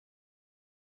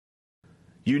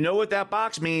You know what that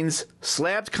box means.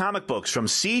 Slabbed comic books from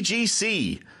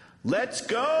CGC. Let's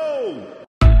go!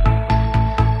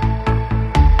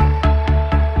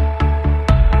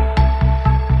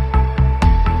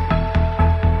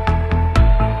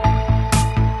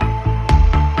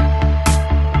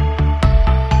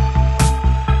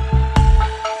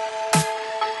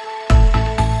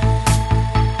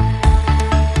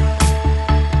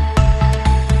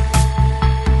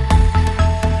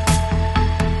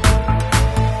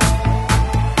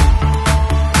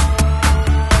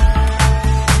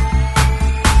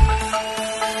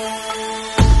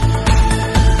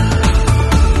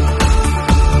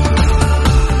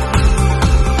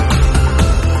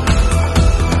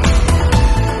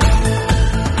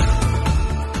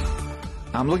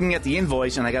 I'm looking at the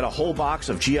invoice, and I got a whole box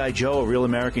of G.I. Joe, A Real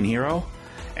American Hero,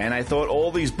 and I thought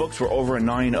all these books were over a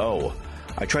 9.0.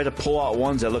 I tried to pull out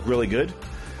ones that look really good,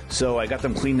 so I got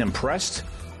them cleaned and pressed,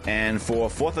 and for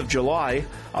 4th of July,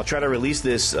 I'll try to release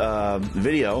this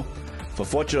video. For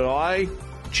 4th of July,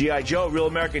 G.I. Joe, Real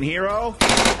American Hero,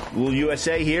 little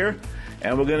USA here,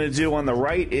 and we're going to do on the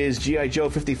right is G.I. Joe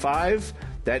 55.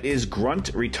 That is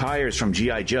Grunt retires from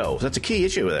G.I. Joe. So that's a key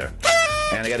issue there.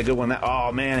 And I got a good one.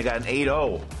 Oh, man, I got an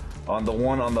 8.0 on the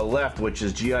one on the left, which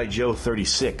is G.I. Joe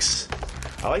 36.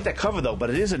 I like that cover, though, but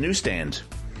it is a newsstand.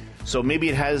 So maybe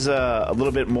it has a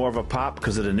little bit more of a pop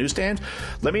because of the newsstand.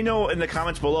 Let me know in the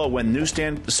comments below when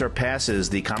newsstand surpasses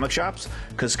the comic shops,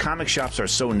 because comic shops are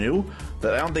so new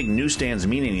that I don't think newsstands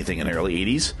mean anything in the early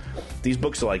 80s. These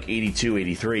books are like 82,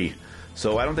 83.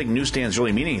 So I don't think newsstands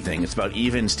really mean anything. It's about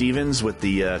even Stevens with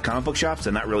the comic book shops.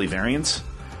 They're not really variants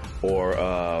or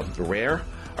rare.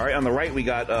 All right, on the right we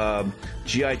got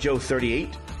G.I. Joe 38,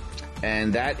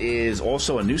 and that is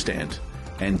also a newsstand.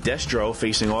 And Destro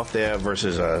facing off there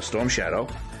versus Storm Shadow.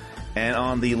 And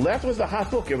on the left was the hot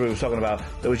book everybody was talking about.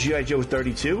 That was G.I. Joe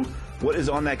 32. What is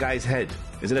on that guy's head?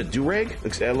 Is it a do-rag?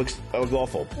 It looks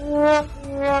awful.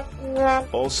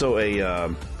 Also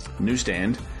a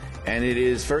newsstand. And it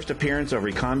is first appearance of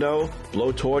Recondo,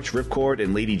 Blowtorch, Ripcord,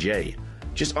 and Lady J.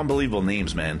 Just unbelievable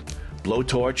names, man.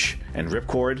 Blowtorch and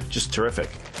Ripcord, just terrific.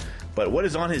 But what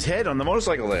is on his head on the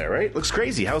motorcycle there, right? Looks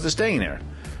crazy. How's it staying there?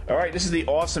 All right, this is the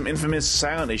awesome, infamous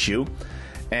silent issue.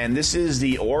 And this is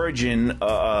the origin,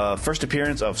 first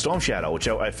appearance of Storm Shadow, which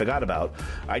I forgot about.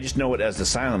 I just know it as the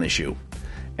silent issue.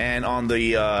 And on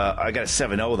the, I got a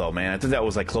 7.0 though, man. I think that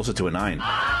was like closer to a 9.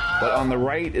 But on the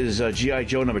right is G.I.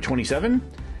 Joe number 27.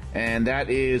 And that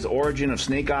is origin of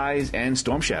Snake Eyes and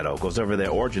Storm Shadow. Goes over their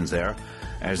origins there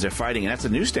as they're fighting, and that's a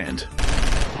newsstand.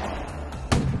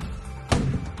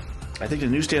 I think the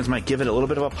newsstands might give it a little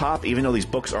bit of a pop, even though these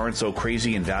books aren't so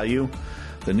crazy in value.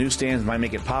 The newsstands might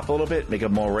make it pop a little bit, make it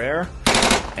more rare.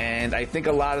 And I think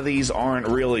a lot of these aren't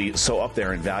really so up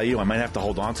there in value. I might have to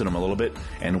hold on to them a little bit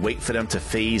and wait for them to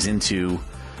phase into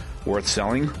worth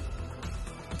selling.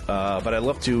 But I'd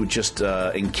love to just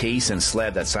encase and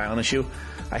slab that silent issue.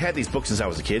 I had these books since I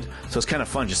was a kid, so it's kind of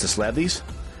fun just to slab these.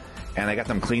 And I got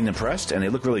them cleaned and pressed, and they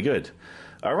look really good.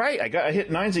 All right, I hit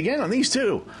 9s again on these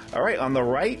too. All right, on the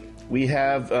right, we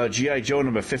have G.I. Joe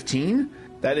number 15.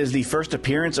 That is the first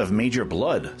appearance of Major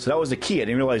Blood. So that was the key. I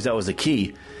didn't realize that was the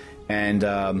key. And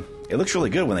it looks really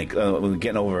good when they're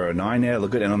getting over a 9 there. It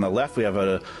look good. And on the left, we have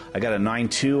I got a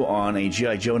 9.2 on a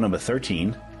G.I. Joe number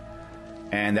 13.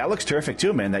 And that looks terrific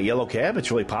too, man. That yellow cab, it's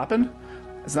really popping.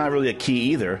 It's not really a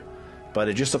key either, but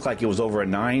it just looked like it was over a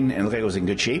 9 and looked like it was in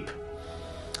good shape.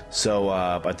 So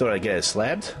I thought I'd get it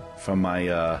slabbed from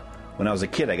my, when I was a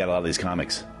kid, I got a lot of these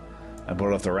comics. I bought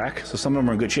it off the rack, so some of them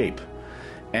are in good shape.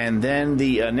 And then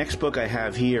the next book I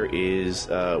have here is,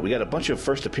 we got a bunch of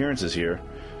first appearances here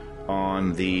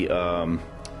on the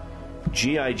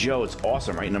G.I. Joe. It's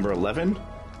awesome, right? Number 11.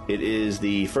 It is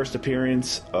the first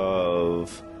appearance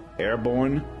of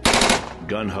Airborne,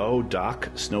 Gun-Ho, Doc,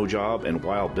 Snowjob, and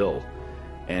Wild Bill.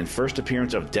 And first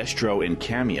appearance of Destro in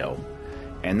Cameo.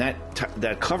 And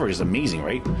that cover is amazing,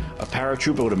 right? A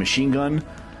paratrooper with a machine gun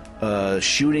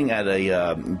shooting at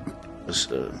a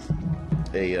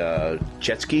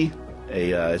jet ski.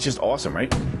 It's just awesome,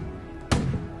 right?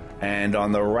 And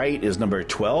on the right is number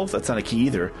 12. That's not a key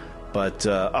either. But,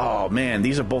 oh man,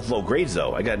 these are both low grades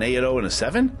though. I got an 8.0 and a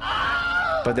 7.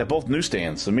 But they're both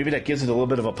newsstands. So maybe that gives it a little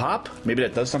bit of a pop. Maybe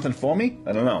that does something for me.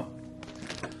 I don't know.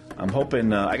 I'm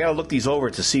hoping, I gotta look these over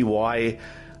to see why.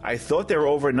 I thought they were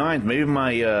over 9s. Maybe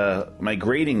my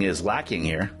grading is lacking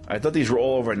here. I thought these were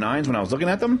all over 9s when I was looking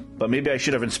at them, but maybe I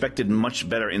should have inspected much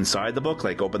better inside the book,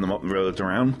 like open them up and really looked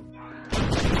around.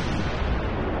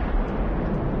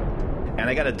 And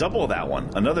I got a double of that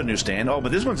one, another newsstand. Oh,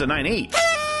 but this one's a 9.8.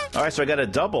 All right, so I got a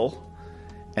double,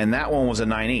 and that one was a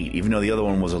 9.8, even though the other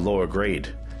one was a lower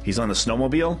grade. He's on the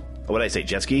snowmobile. What did I say?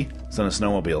 Jet ski? It's on a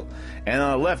snowmobile. And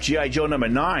on the left, G.I. Joe number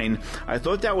 9. I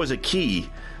thought that was a key,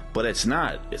 but it's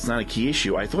not. It's not a key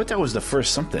issue. I thought that was the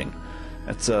first something.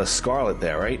 That's Scarlet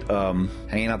there, right?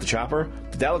 Hanging out the chopper.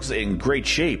 But that looks in great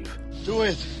shape. Do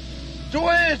it! Do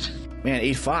it! Man,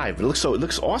 8.5. It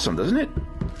looks awesome, doesn't it?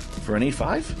 For an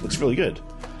 8.5? It looks really good.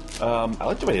 I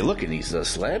like the way they look in these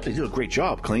slabs. They do a great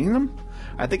job cleaning them.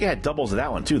 I think I had doubles of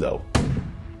that one too, though.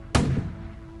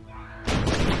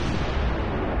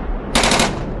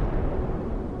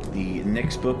 The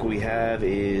next book we have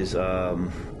is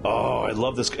oh, I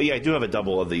love this. Yeah, I do have a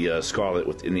double of the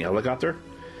Scarlet in the helicopter,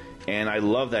 and I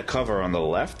love that cover on the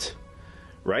left.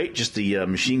 Right, just the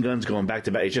machine guns going back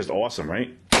to back. It's just awesome,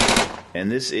 right?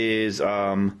 And this is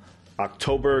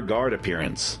October Guard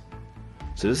appearance.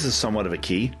 So this is somewhat of a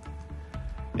key,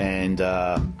 and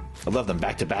I love them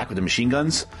back to back with the machine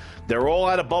guns. They're all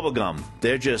out of bubble gum.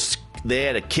 They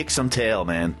had to kick some tail,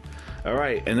 man. All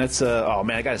right, and that's oh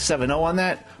man, I got a 7.0 on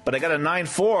that, but I got a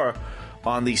 9.4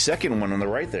 on the second one on the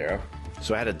right there.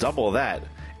 So I had a double of that,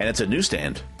 and it's a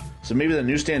newsstand. So maybe the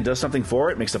newsstand does something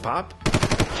for it, makes it pop.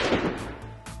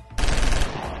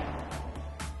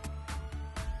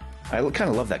 I kind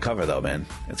of love that cover though, man.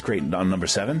 It's great on number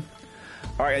 7.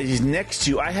 All right, these next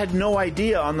two, I had no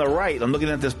idea. On the right, I'm looking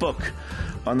at this book.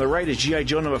 On the right is G.I.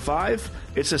 Joe number 5.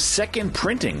 It's a second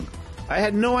printing. I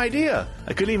had no idea.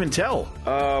 I couldn't even tell.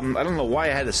 I don't know why I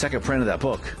had a second print of that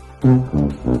book.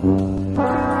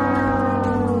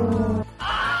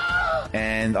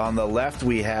 And on the left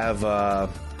we have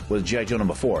with G.I. Joe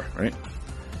number 4, right?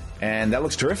 And that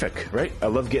looks terrific, right? I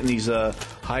love getting these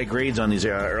high grades on these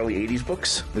early 80s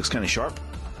books. Looks kind of sharp,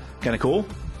 kind of cool.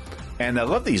 And I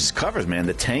love these covers, man.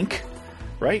 The tank,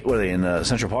 right? What are they, in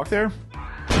Central Park there?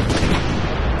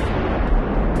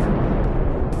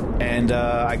 And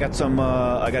I got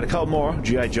a couple more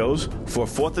G.I. Joes for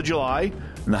 4th of July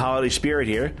and the holiday spirit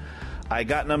here. I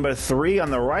got number 3 on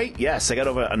the right. Yes, I got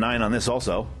over a 9 on this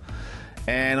also.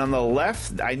 And on the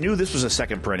left, I knew this was a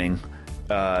second printing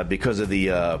because of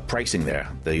the pricing there.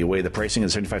 The way the pricing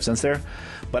is 75 cents there.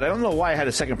 But I don't know why I had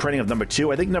a second printing of number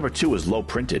 2. I think number 2 was low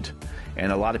printed.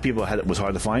 And a lot of people had it was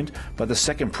hard to find. But the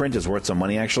second print is worth some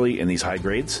money, actually, in these high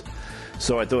grades.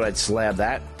 So I thought I'd slab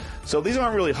that. So these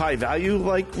aren't really high value,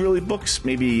 like, really books.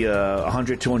 Maybe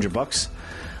 100, 200 bucks.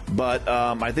 But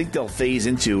I think they'll phase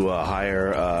into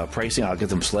higher pricing. I'll get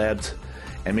them slabbed.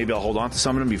 And maybe I'll hold on to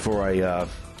some of them before I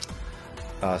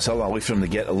sell them. I'll wait for them to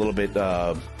get a little bit...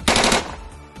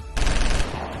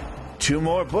 2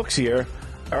 more books here.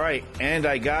 All right, and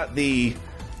I got the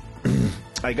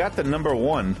I got the number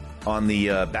 1 on the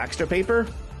Baxter paper,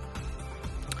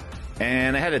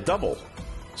 and I had a double,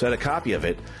 so I had a copy of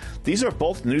it. These are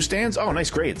both newsstands. Oh, nice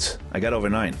grades. I got over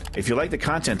 9. If you like the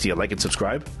content here, like and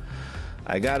subscribe.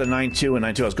 I got a 9.2 and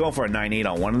 9.2. I was going for a 9.8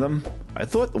 on one of them. I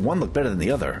thought one looked better than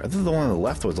the other. I thought the one on the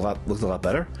left looked a lot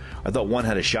better. I thought one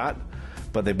had a shot,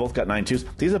 but they both got 9.2s.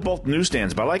 These are both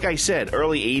newsstands, but like I said,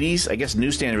 early 80s, I guess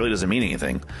newsstand really doesn't mean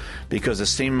anything because the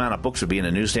same amount of books would be in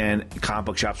a newsstand. Comic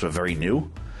book shops were very new.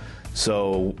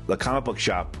 So the comic book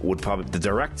shop would probably, the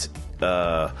direct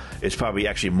is probably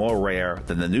actually more rare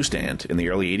than the newsstand in the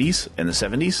early 80s and the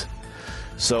 70s.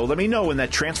 So let me know when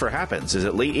that transfer happens. Is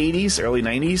it late 80s, early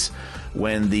 90s,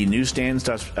 when the newsstand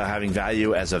starts having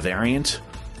value as a variant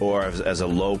or as a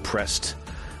low-pressed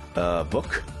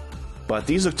book? But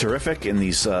these look terrific in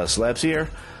these slabs here.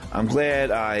 I'm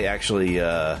glad I actually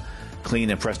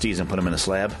cleaned and pressed these and put them in a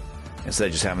slab instead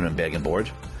of just having them bag and board.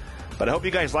 But I hope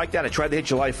you guys like that. I tried to hit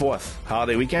July 4th,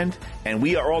 holiday weekend, and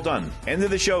we are all done. End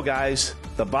of the show, guys.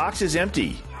 The box is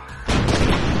empty. All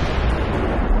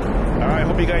right,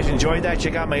 hope you guys enjoyed that.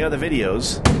 Check out my other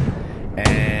videos,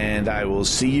 and I will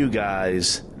see you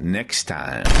guys next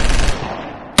time.